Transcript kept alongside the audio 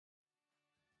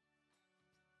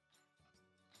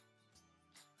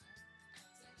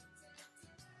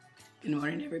Good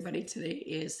morning, everybody. Today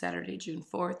is Saturday, June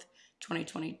 4th,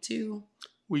 2022.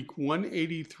 Week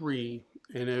 183.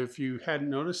 And if you hadn't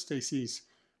noticed, Stacy's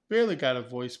barely got a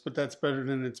voice, but that's better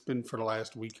than it's been for the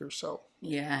last week or so.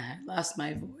 Yeah, I lost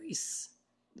my voice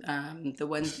the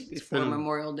Wednesday before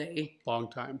Memorial Day. Long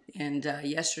time. And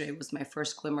yesterday was my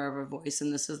first glimmer of a voice,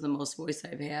 and this is the most voice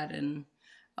I've had in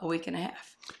a week and a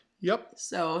half. Yep.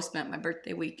 So, spent my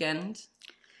birthday weekend.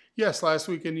 Yes, last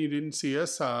weekend you didn't see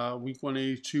us. Week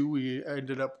 182, we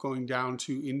ended up going down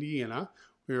to Indiana.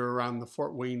 We were around the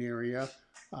Fort Wayne area,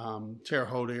 Terre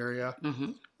Haute area.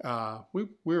 Mm-hmm. We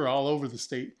were all over the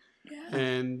state. Yeah.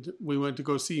 And we went to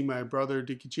go see my brother,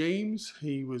 Dickie James.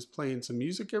 He was playing some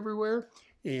music everywhere.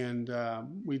 And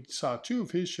we saw 2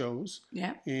 of his shows.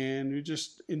 Yeah. And we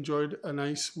just enjoyed a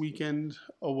nice weekend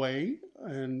away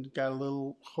and got a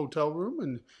little hotel room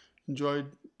and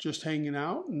enjoyed just hanging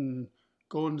out and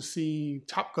going to see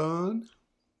Top Gun.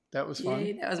 That was fun.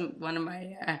 Yay, that was one of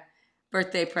my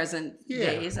birthday present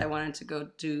days. I wanted to go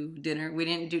to dinner. We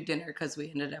didn't do dinner because we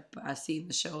ended up seeing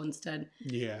the show instead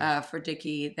for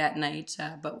Dickie that night.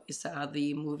 But we saw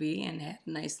the movie and had a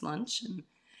nice lunch and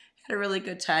had a really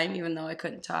good time, even though I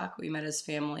couldn't talk. We met his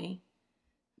family.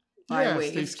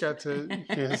 Stace got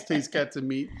to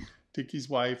meet Dickie's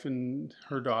wife and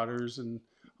her daughters and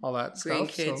all that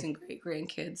grandkids and great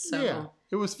grandkids. So yeah,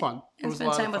 it was fun. And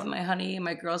spent time with my honey, and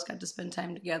my girls got to spend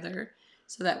time together.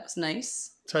 So that was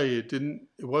nice. Tell you,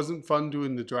 it wasn't fun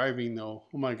doing the driving though.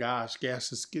 Oh my gosh,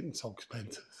 gas is getting so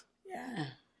expensive. Yeah.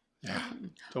 Yeah.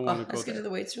 Don't want to go Let's get to the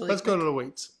weights really Let's quick. go to the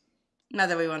weights. Not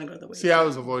that we want to go to the weights. See, I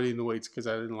was avoiding the weights because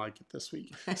I didn't like it this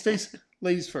week. Stace,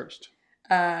 ladies first.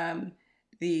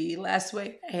 The last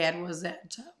weight I had was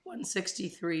at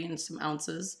 163 and some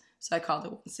ounces. So I called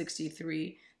it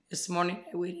 163. This morning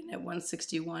I weighed in at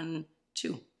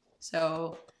 161.2.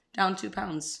 So down 2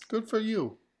 pounds. Good for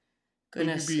you.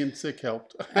 Goodness. Maybe being sick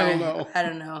helped. I don't know. I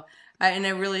don't know. I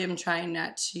really am trying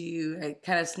not to. I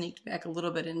kind of sneaked back a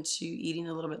little bit into eating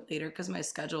a little bit later because my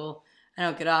schedule, I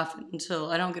don't get home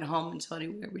until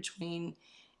anywhere between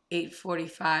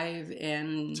 8:45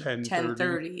 and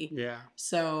 10:30. Yeah.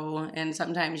 So, and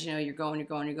sometimes, you're going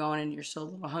and you're still a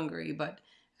little hungry, but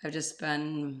I've just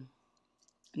been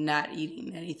not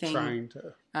eating anything. Trying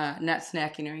to. Not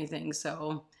snacking or anything.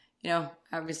 So,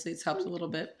 obviously it's helped a little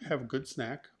bit. Have a good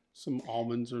snack. Some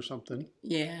almonds or something.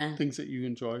 Yeah. Things that you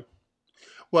enjoy.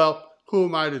 Well, who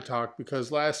am I to talk?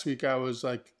 Because last week I was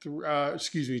like, 2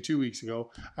 weeks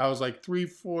ago, I was like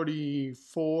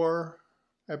 344,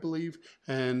 I believe.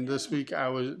 And this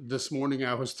morning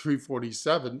I was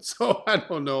 347. So I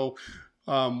don't know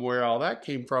where all that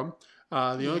came from.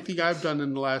 The only thing I've done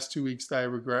in the last 2 weeks that I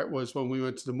regret was when we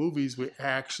went to the movies, we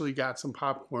actually got some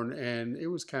popcorn and it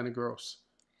was kind of gross.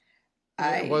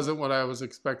 It wasn't what I was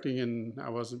expecting, and I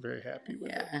wasn't very happy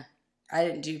with it. Yeah, I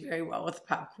didn't do very well with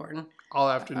popcorn. All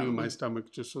afternoon, my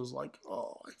stomach just was like,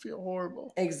 oh, I feel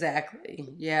horrible.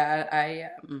 Exactly. Yeah,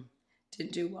 I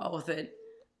didn't do well with it.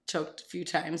 Choked a few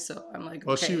times, so I'm like, okay.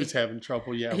 Well, she was having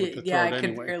trouble, with the throat I anyway.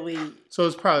 could barely. So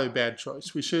it's probably a bad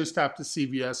choice. We should have stopped at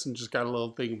CVS and just got a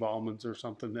little thing of almonds or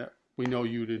something that we know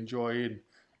you'd enjoy, and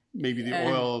maybe the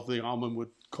oil of the almond would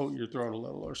coat your throat a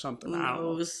little or something. Who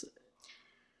knows?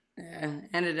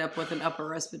 Ended up with an upper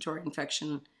respiratory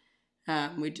infection.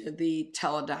 We did the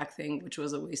Teladoc thing, which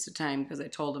was a waste of time because I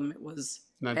told them it was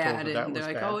bad, and they're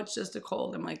like, "Oh, it's just a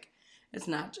cold." I'm like, "It's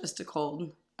not just a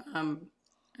cold. I'm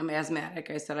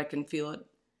asthmatic." I said I can feel it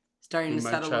starting to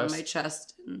settle in my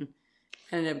chest, and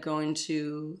ended up going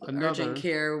to urgent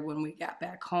care when we got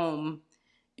back home,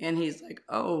 and he's like,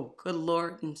 "Oh, good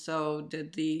Lord!" And so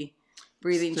did the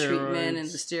breathing treatment and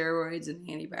the steroids and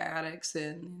the antibiotics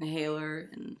and inhaler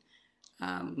and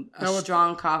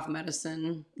strong cough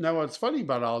medicine. Now, what's funny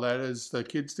about all that is the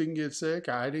kids didn't get sick.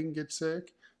 I didn't get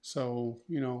sick. So,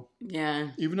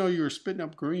 even though you were spitting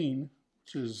up green,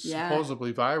 which is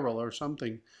supposedly viral or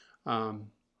something, I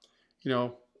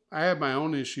have my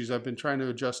own issues. I've been trying to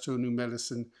adjust to a new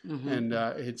medicine, and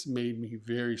it's made me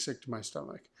very sick to my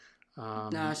stomach.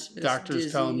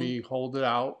 Doctors telling me hold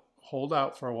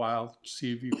out for a while,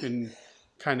 see if you can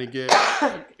kind of get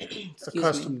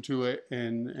accustomed to it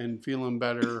and feeling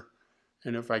better.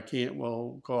 And if I can't,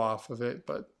 we'll go off of it.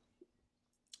 But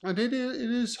it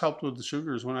is helped with the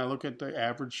sugars. When I look at the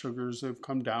average sugars, they've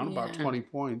come down about 20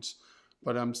 points.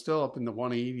 But I'm still up in the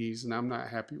 180s, and I'm not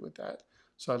happy with that.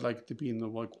 So I'd like it to be in the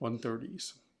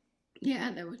 130s.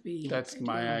 Yeah, that would be. That's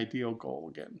my ideal goal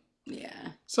again.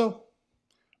 Yeah. So,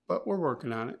 but we're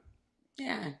working on it.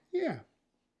 Yeah. Yeah.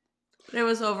 But it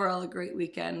was overall a great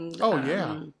weekend. Oh,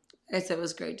 yeah. I said it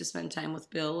was great to spend time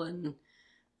with Bill and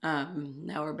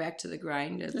Now we're back to the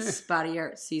grind. It's body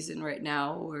art season right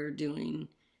now. We're doing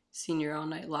senior all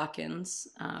night lock-ins.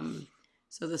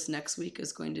 So this next week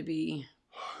is going to be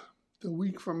the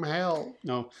week from hell.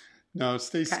 No,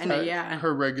 Stacey's got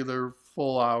her regular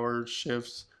full hour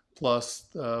shifts plus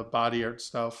the body art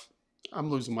stuff. I'm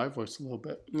losing my voice a little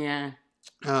bit. Yeah.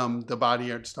 The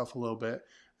body art stuff a little bit.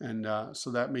 And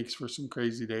so that makes for some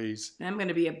crazy days. I'm going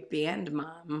to be a band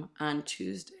mom on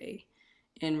Tuesday,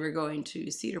 and we're going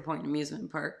to Cedar Point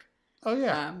Amusement Park. Oh,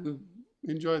 yeah.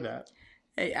 Enjoy that.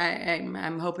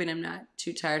 I'm hoping I'm not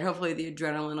too tired. Hopefully the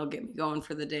adrenaline will get me going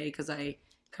for the day because I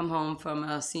come home from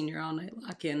a senior all-night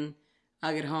lock-in.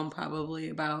 I'll get home probably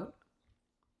about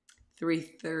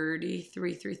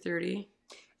 3:30.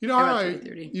 You know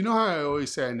how I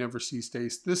always say I never see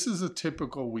Stace? This is a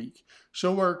typical week.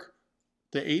 She'll work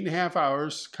the 8.5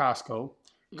 hours Costco,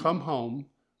 come home.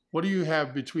 What do you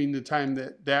have between the time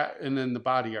that and then the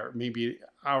body art? Maybe an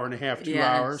hour and a half, 2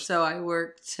 hours? So I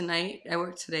work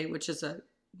today, which is a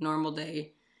normal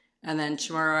day. And then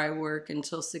tomorrow I work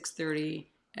until 6:30.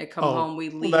 I come home, we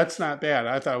leave. Well, that's not bad.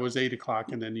 I thought it was 8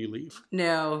 o'clock and then you leave.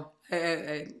 No,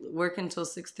 I work until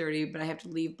 6:30, but I have to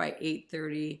leave by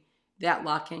 8:30. That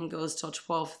lock-in goes till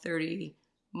 12:30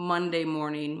 Monday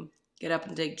morning. Get up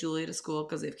and take Julia to school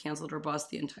because they've canceled her bus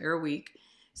the entire week.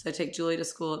 So I take Julia to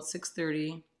school at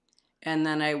 6:30. And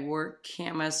then I work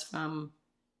Camus from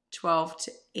 12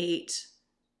 to 8.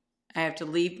 I have to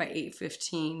leave by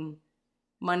 8:15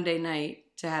 Monday night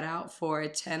to head out for a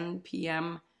 10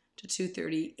 p.m. to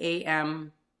 2:30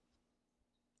 a.m.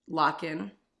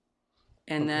 lock-in.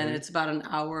 And then it's about an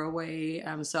hour away.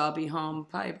 So I'll be home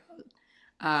probably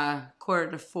about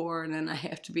 3:45, and then I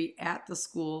have to be at the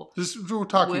school. We're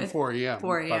talking 4 a.m.,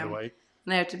 by the way.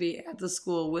 And I have to be at the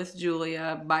school with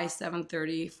Julia by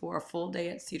 7:30 for a full day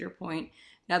at Cedar Point.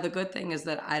 Now, the good thing is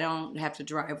that I don't have to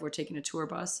drive. We're taking a tour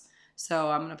bus.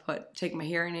 So I'm going to take my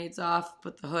hearing aids off,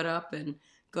 put the hood up, and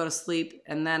go to sleep.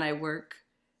 And then I work.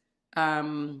 We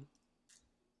have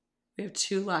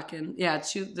 2 lock-ins. Yeah,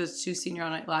 there's 2 senior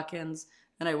all-night lock-ins.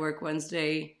 Then I work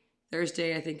Wednesday.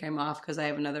 Thursday, I think I'm off because I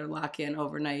have another lock-in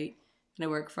overnight. And I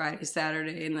work Friday,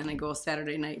 Saturday, and then I go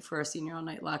Saturday night for a senior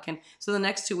all-night lock-in. So the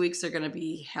next 2 weeks are going to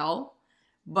be hell,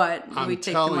 but we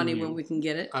take the money when we can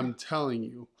get it. I'm telling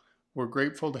you, we're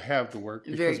grateful to have the work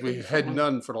because we've had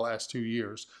none for the last 2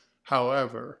 years.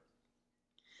 However,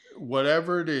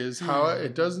 whatever it is,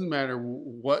 it doesn't matter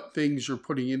what things you're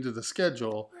putting into the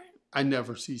schedule, I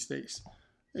never see Stace.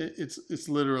 It's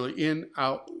literally in,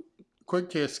 out, quick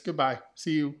kiss, goodbye,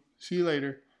 see you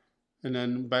later. And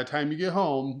then by the time you get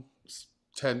home,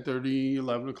 10:30,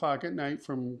 11 o'clock at night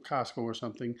from Costco or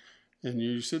something, and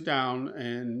you sit down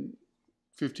and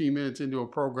 15 minutes into a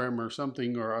program or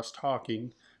something, or us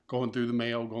talking, going through the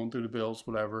mail, going through the bills,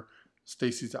 whatever,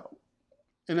 Stacy's out.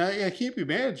 And I can't be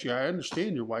mad at you. I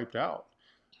understand you're wiped out.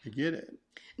 I get it.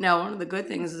 Now, one of the good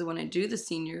things is when I do the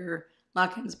senior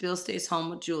lock-ins, Bill stays home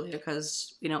with Julia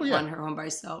because we don't want her home by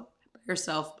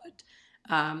herself, but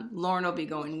Lauren will be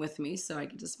going with me, so I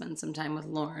get to spend some time with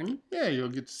Lauren. Yeah, you'll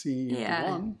get to see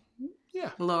one.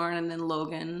 Yeah. Lauren and then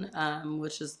Logan,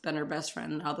 which has been her best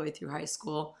friend all the way through high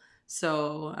school.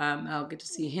 So I'll get to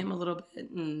see him a little bit,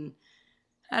 and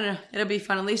I don't know. It'll be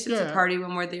fun. At least it's a party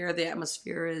when we're there. The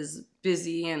atmosphere is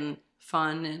busy and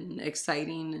fun and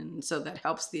exciting, and so that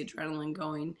helps the adrenaline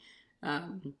going.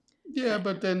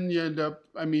 But then you end up,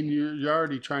 you're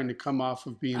already trying to come off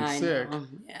of being sick.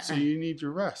 So you need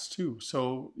your rest too.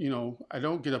 So, I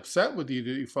don't get upset with you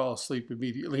that you fall asleep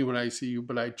immediately when I see you,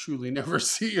 but I truly never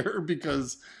see her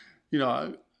because,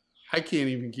 I can't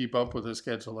even keep up with a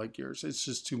schedule like yours. It's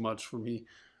just too much for me.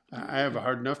 I have a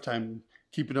hard enough time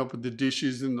keeping up with the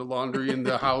dishes and the laundry in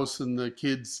the house and the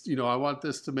kids. I want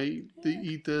this to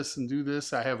eat this and do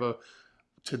this.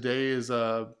 Today is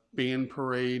a band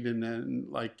parade, and then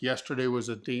like yesterday was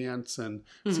a dance, and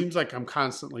it seems like I'm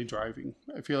constantly driving.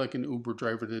 I feel like an Uber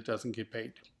driver that doesn't get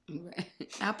paid.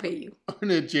 I'll pay you.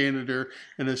 And a janitor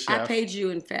and a chef. I paid you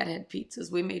in fathead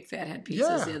pizzas. We made fathead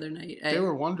pizzas the other night. They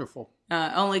were wonderful.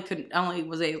 Only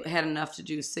had enough to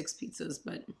do 6 pizzas,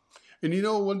 but.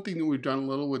 And one thing that we've done a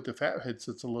little with the fatheads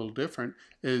that's a little different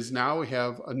is now we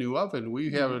have a new oven.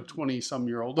 We have a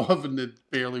 20-some-year-old oven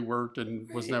that barely worked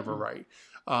and was never right.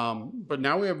 But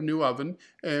now we have a new oven,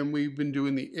 and we've been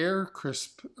doing the air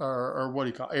crisp, or what do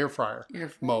you call it? Air fryer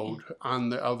mode on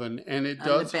the oven, and it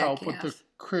does help with the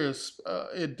crisp.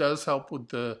 It does help with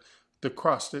the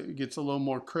crust. It gets a little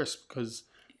more crisp because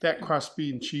that crust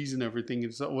being cheese and everything,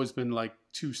 it's always been like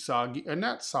too soggy, and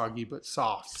not soggy, but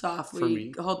soft for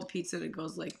me. Hold the pizza and it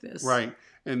goes like this. Right,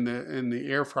 and the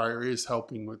air fryer is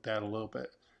helping with that a little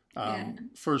bit.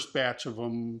 First batch of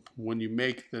them, when you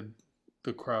make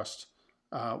the crust,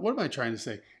 what am I trying to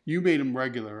say? You made them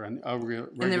regular in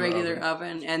the regular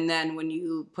oven, and then when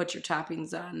you put your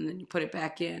toppings on, and then you put it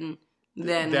back in,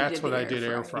 then that's what I did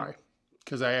air fry.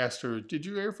 Because I asked her, "Did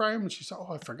you air fry them?" And she said,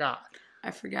 "Oh, I forgot."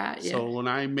 Yeah. So when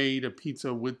I made a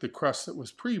pizza with the crust that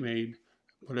was pre-made,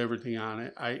 put everything on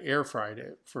it, I air fried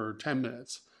it for 10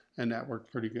 minutes, and that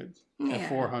worked pretty good at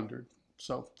 400.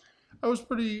 So I was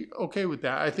pretty okay with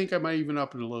that. I think I might even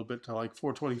up it a little bit to like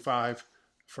 425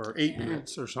 for 8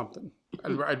 minutes or something.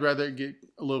 I'd rather get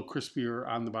a little crispier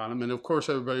on the bottom. And of course,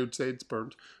 everybody would say it's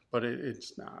burnt, but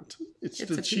it's not. It's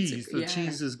the cheese. The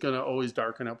cheese is going to always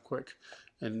darken up quick,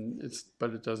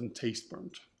 but it doesn't taste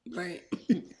burnt. Right.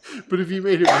 But if you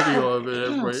made a video of it,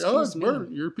 everybody, it's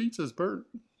burnt. Your pizza's burnt.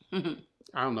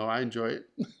 I don't know. I enjoy it.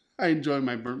 I enjoy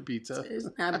my burnt pizza. It's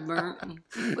not burnt.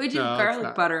 We do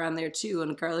garlic butter on there too,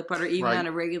 and garlic butter even on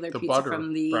a regular pizza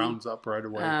from the browns up right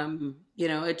away.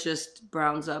 It just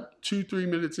browns up. 2-3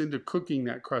 minutes into cooking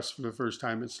that crust for the first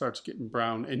time, it starts getting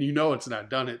brown, and you know it's not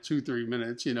done at 2-3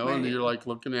 minutes. Right. And you're like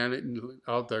looking at it, and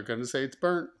they're gonna say it's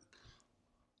burnt.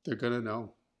 They're gonna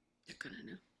know. They're gonna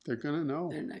know. They're gonna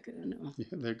know. They're not gonna know. Yeah,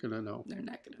 they're gonna know. They're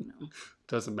not gonna know.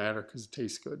 Doesn't matter because it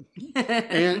tastes good,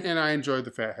 and I enjoyed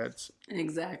the fat heads.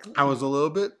 Exactly. I was a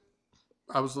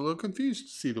little confused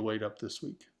to see the weight up this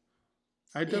week.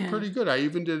 I'd done pretty good. I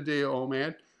even did a day of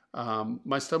OMAD.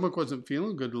 My stomach wasn't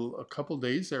feeling good a couple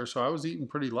days there, so I was eating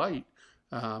pretty light.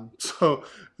 So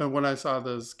when I saw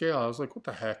the scale, I was like, "What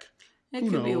the heck?" It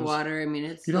could be water. I mean,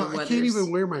 it's I can't even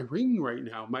wear my ring right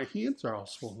now. My hands are all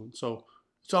swollen, so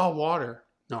it's all water.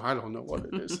 No, I don't know what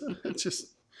it is. I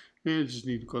just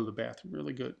need to go to the bathroom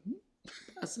really good.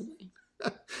 Possibly.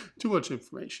 Too much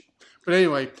information. But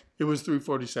anyway, it was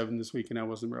 347 this week, and I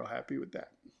wasn't real happy with that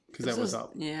because that was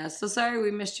up. Yeah, so sorry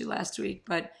we missed you last week,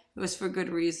 but it was for good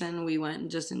reason. We went and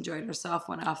just enjoyed ourselves,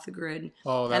 went off the grid.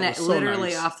 Oh, that was so literally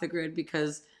nice. Off the grid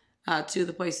because two of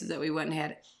the places that we went and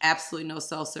had absolutely no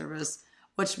cell service,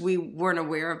 which we weren't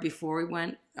aware of before we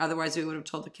went. Otherwise, we would have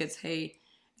told the kids, hey,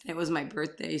 it was my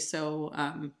birthday, so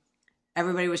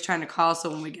everybody was trying to call. So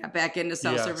when we got back into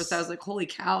cell service, I was like, holy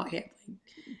cow.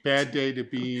 Bad day to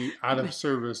be out of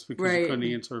service because you couldn't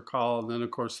answer a call. And then,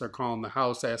 of course, they're calling the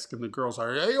house asking the girls,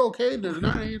 are they okay? They're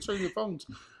not answering the phones.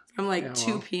 From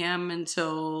 2 p.m.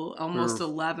 until almost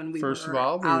 11, we were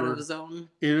out of the zone.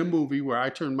 In a movie where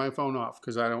I turned my phone off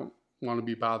because I don't want to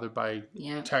be bothered by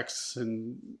texts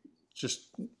and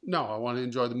I want to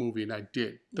enjoy the movie, and I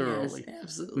did thoroughly. Yes,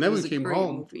 absolutely. And then we came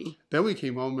home. Movie. Then we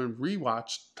came home and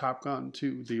rewatched Top Gun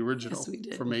 2, the original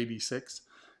from '86.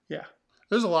 Yeah,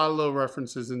 there's a lot of little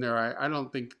references in there. I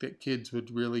don't think that kids would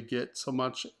really get so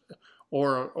much,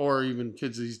 or even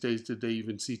kids these days, did they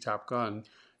even see Top Gun?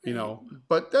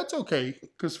 But that's okay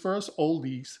because for us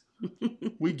oldies,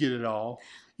 we get it all.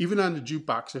 Even on the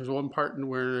jukebox, there's one part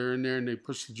where they're in there and they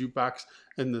push the jukebox,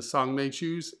 and the song they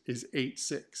choose is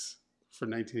 8-6 for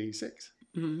 1986.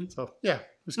 Mm-hmm. So, yeah, it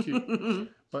was cute.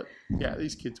 But, yeah,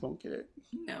 these kids won't get it.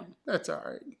 No. That's all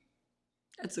right.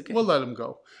 That's okay. We'll let them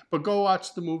go. But go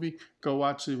watch the movie. Go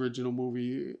watch the original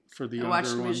movie for the younger ones.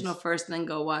 Watch the original first, and then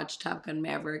go watch Top Gun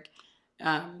Maverick.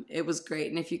 It was great.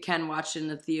 And if you can watch it in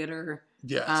the theater.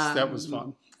 Yes, that was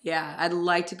fun. Yeah, I'd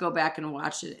like to go back and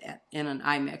watch it in an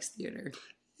IMAX theater.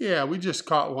 Yeah, we just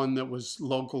caught one that was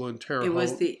local in Terre Haute. It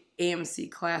was the AMC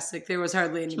Classic. There was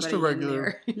hardly anybody just a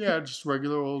regular, in there. Yeah, just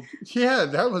regular old. Yeah,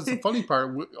 that was the funny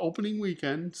part. Opening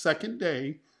weekend, second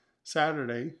day,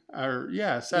 Saturday. Saturday.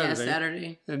 Yeah,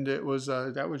 Saturday. And it was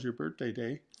that was your birthday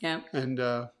day. Yeah. And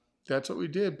that's what we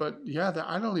did. But yeah,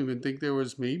 I don't even think there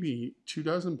was maybe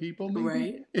 24 people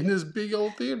in this big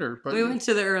old theater. But we went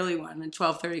to the early one at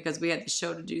 12:30 because we had the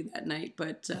show to do that night.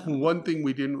 But one thing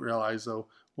we didn't realize though,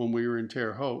 when we were in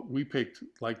Terre Haute, we picked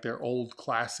like their old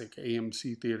classic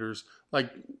AMC theaters.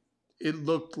 Like it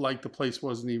looked like the place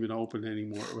wasn't even open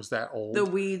anymore. It was that old. The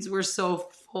weeds were so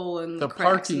full and the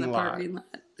cracks in the parking lot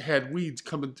had weeds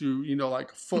coming through,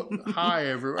 like a foot high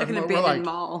everywhere. Like an abandoned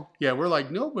mall. Yeah, we're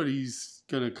like, nobody's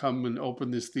going to come and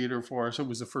open this theater for us. It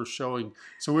was the first showing.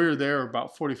 So we were there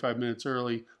about 45 minutes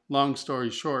early. Long story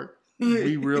short,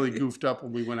 we really goofed up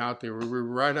when we went out there. We were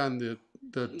right on the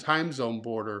time zone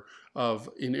border of,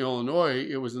 in Illinois,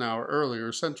 it was an hour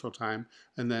earlier, Central Time.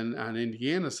 And then on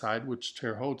Indiana side, which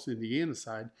Terre Haute's Indiana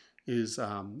side, is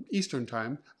Eastern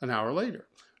Time, an hour later.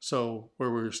 So where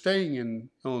we were staying in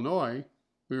Illinois,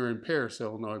 we were in Paris,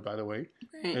 Illinois, by the way,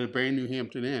 at a brand new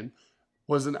Hampton Inn,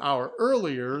 was an hour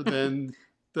earlier than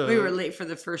the... We were late for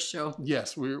the first show.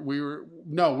 Yes, we were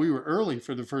early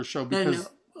for the first show because...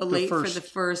 late for the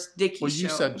first Dickie show. Well, you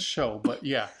said show, but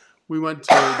yeah. we went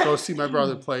to go see my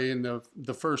brother play, and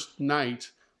the first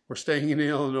night, we're staying in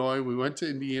Illinois. We went to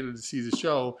Indiana to see the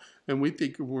show, and we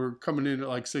think we're coming in at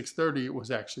like 6:30. It was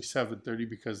actually 7:30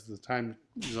 because of the time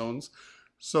zones.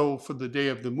 So for the day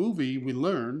of the movie, we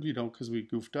learned, because we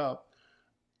goofed up,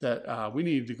 that we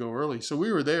needed to go early. So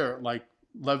we were there at like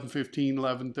 11:15,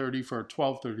 11:30 for a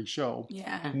 12:30 show.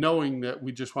 Yeah. Knowing that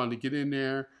we just wanted to get in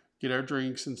there, get our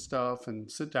drinks and stuff,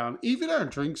 and sit down. Even our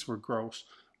drinks were gross.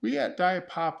 We had Diet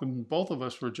Pop, and both of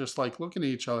us were just like looking at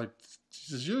each other.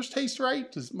 Does yours taste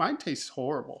right? Does mine taste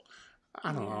horrible?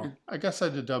 I don't know. I guess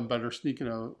I'd have done better sneaking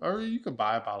or you could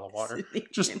buy a bottle of water.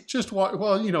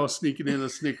 Sneaking in a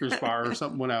Snickers bar or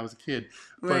something when I was a kid.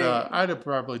 But I'd have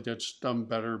probably just done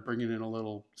better bringing in a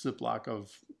little Ziploc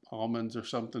of almonds or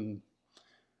something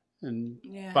and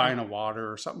buying a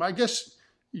water or something. I guess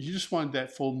you just wanted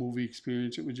that full movie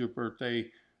experience. It was your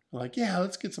birthday. Like,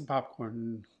 let's get some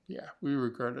popcorn. Yeah, we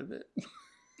regretted it.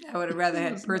 I would have rather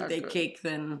had birthday cake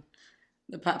than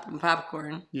the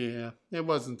popcorn. Yeah, it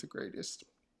wasn't the greatest.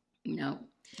 No.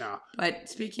 But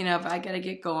speaking of, I got to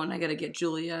get going. I got to get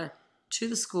Julia to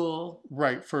the school.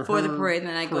 Right, for the parade. And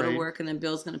then I go to work, and then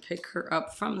Bill's going to pick her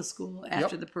up from the school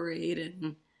after the parade.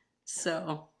 And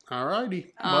so. All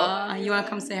righty. You want to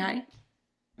come say hi?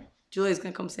 Julia's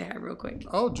going to come say hi real quick.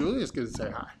 Oh, Julia's going to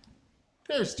say hi.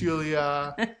 There's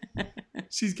Julia.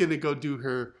 She's going to go do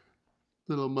her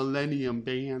little Millennium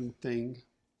Band thing.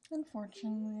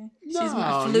 Unfortunately. She's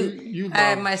my flute. I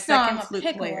have my second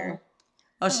flute player.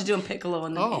 Oh, she's doing piccolo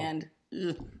in the band.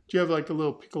 Do you have like a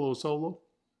little piccolo solo?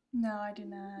 No, I do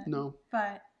not. No.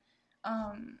 But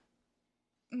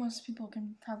most people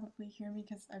can probably hear me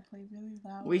because I play really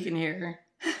loud. We can hear her.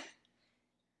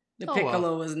 The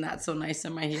piccolo was not so nice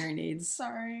on my hearing aids.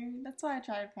 Sorry. That's why I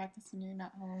try to practice when you're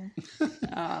not home.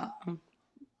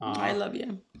 I love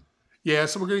you. Yeah,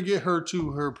 so we're going to get her to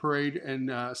her parade,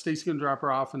 and Stacey's going to drop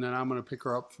her off, and then I'm going to pick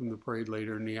her up from the parade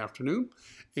later in the afternoon.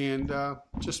 And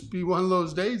just be one of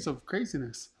those days of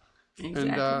craziness.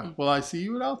 Exactly. And will I see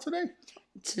you at all today?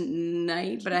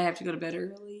 Tonight, but I have to go to bed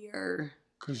earlier.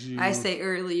 I say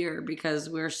earlier because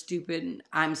we're stupid, and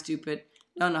I'm stupid.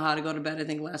 Don't know how to go to bed. I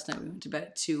think last night we went to bed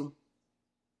at 2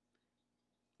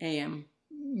 a.m.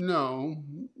 No,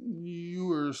 you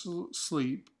were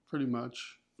asleep pretty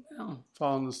much. Oh.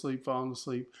 Falling asleep.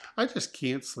 I just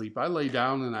can't sleep. I lay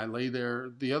down and I lay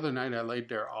there. The other night I laid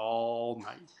there all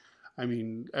night. I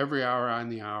mean, every hour on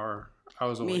the hour I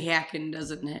was awake. Me hacking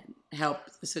doesn't help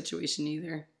the situation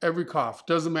either. Every cough.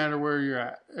 Doesn't matter where you're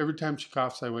at. Every time she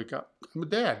coughs, I wake up. I'm a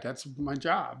dad. That's my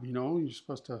job. You're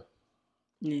supposed to...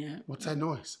 Yeah. What's that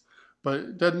noise? But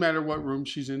it doesn't matter what room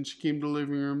she's in. She came to the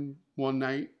living room one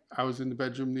night. I was in the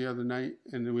bedroom the other night,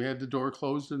 and then we had the door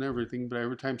closed and everything. But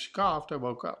every time she coughed, I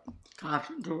woke up. Coughed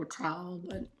into a towel,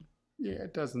 but... Yeah,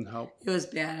 it doesn't help. It was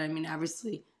bad. I mean,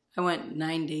 obviously, I went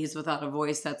 9 days without a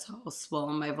voice. That's how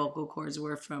swollen my vocal cords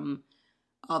were from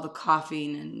all the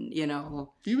coughing and,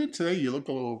 Even today, you look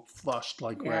a little flushed,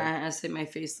 red. Yeah, I say my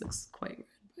face looks quite red,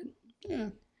 but... Yeah.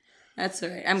 That's all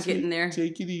right. I'm getting there.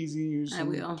 Take it easy. Use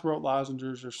some throat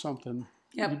lozenges or something.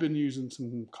 Yep. You've been using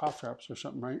some cough drops or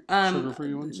something, right?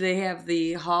 Sugar-free ones? They have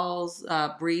the Hall's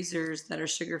breezers that are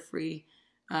sugar-free.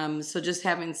 So just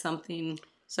having something...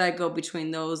 So I go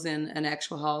between those and an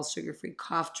actual Hall's sugar-free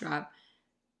cough drop.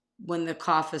 When the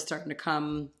cough is starting to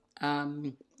come,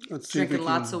 drinking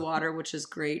lots of water, which is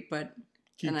great, but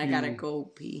then I got to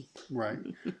go pee. Right.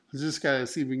 Just got to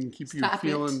see if we can keep you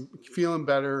feeling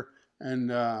better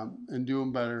and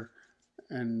doing better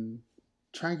and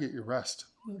try and get your rest.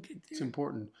 We'll get there. It's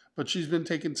important. But she's been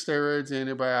taking steroids,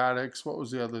 antibiotics. What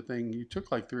was the other thing? You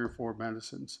took like 3 or 4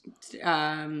 medicines.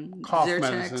 Cough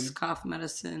medicine. Cough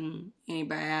medicine,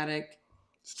 antibiotic,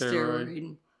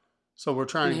 steroid. So we're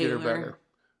trying to get her better.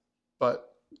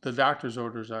 But the doctor's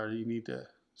orders are you need to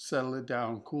settle it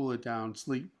down, cool it down,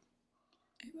 sleep.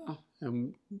 I will.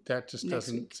 And that just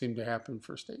doesn't seem to happen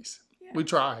for Stace. Yeah. We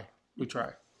try.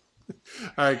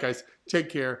 All right, guys. Take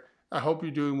care. I hope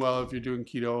you're doing well if you're doing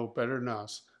keto better than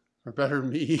us. Or better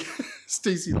than me.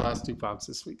 Stacey lost 2 pounds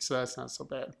this week, so that's not so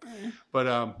bad.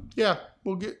 But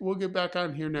we'll get back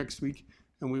on here next week,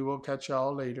 and we will catch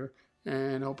y'all later.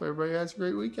 And hope everybody has a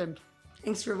great weekend.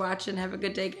 Thanks for watching. Have a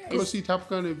good day, guys. Go see Top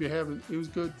Gun if you haven't. It was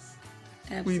good.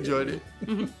 Absolutely. We enjoyed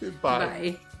it. Bye.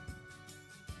 Bye.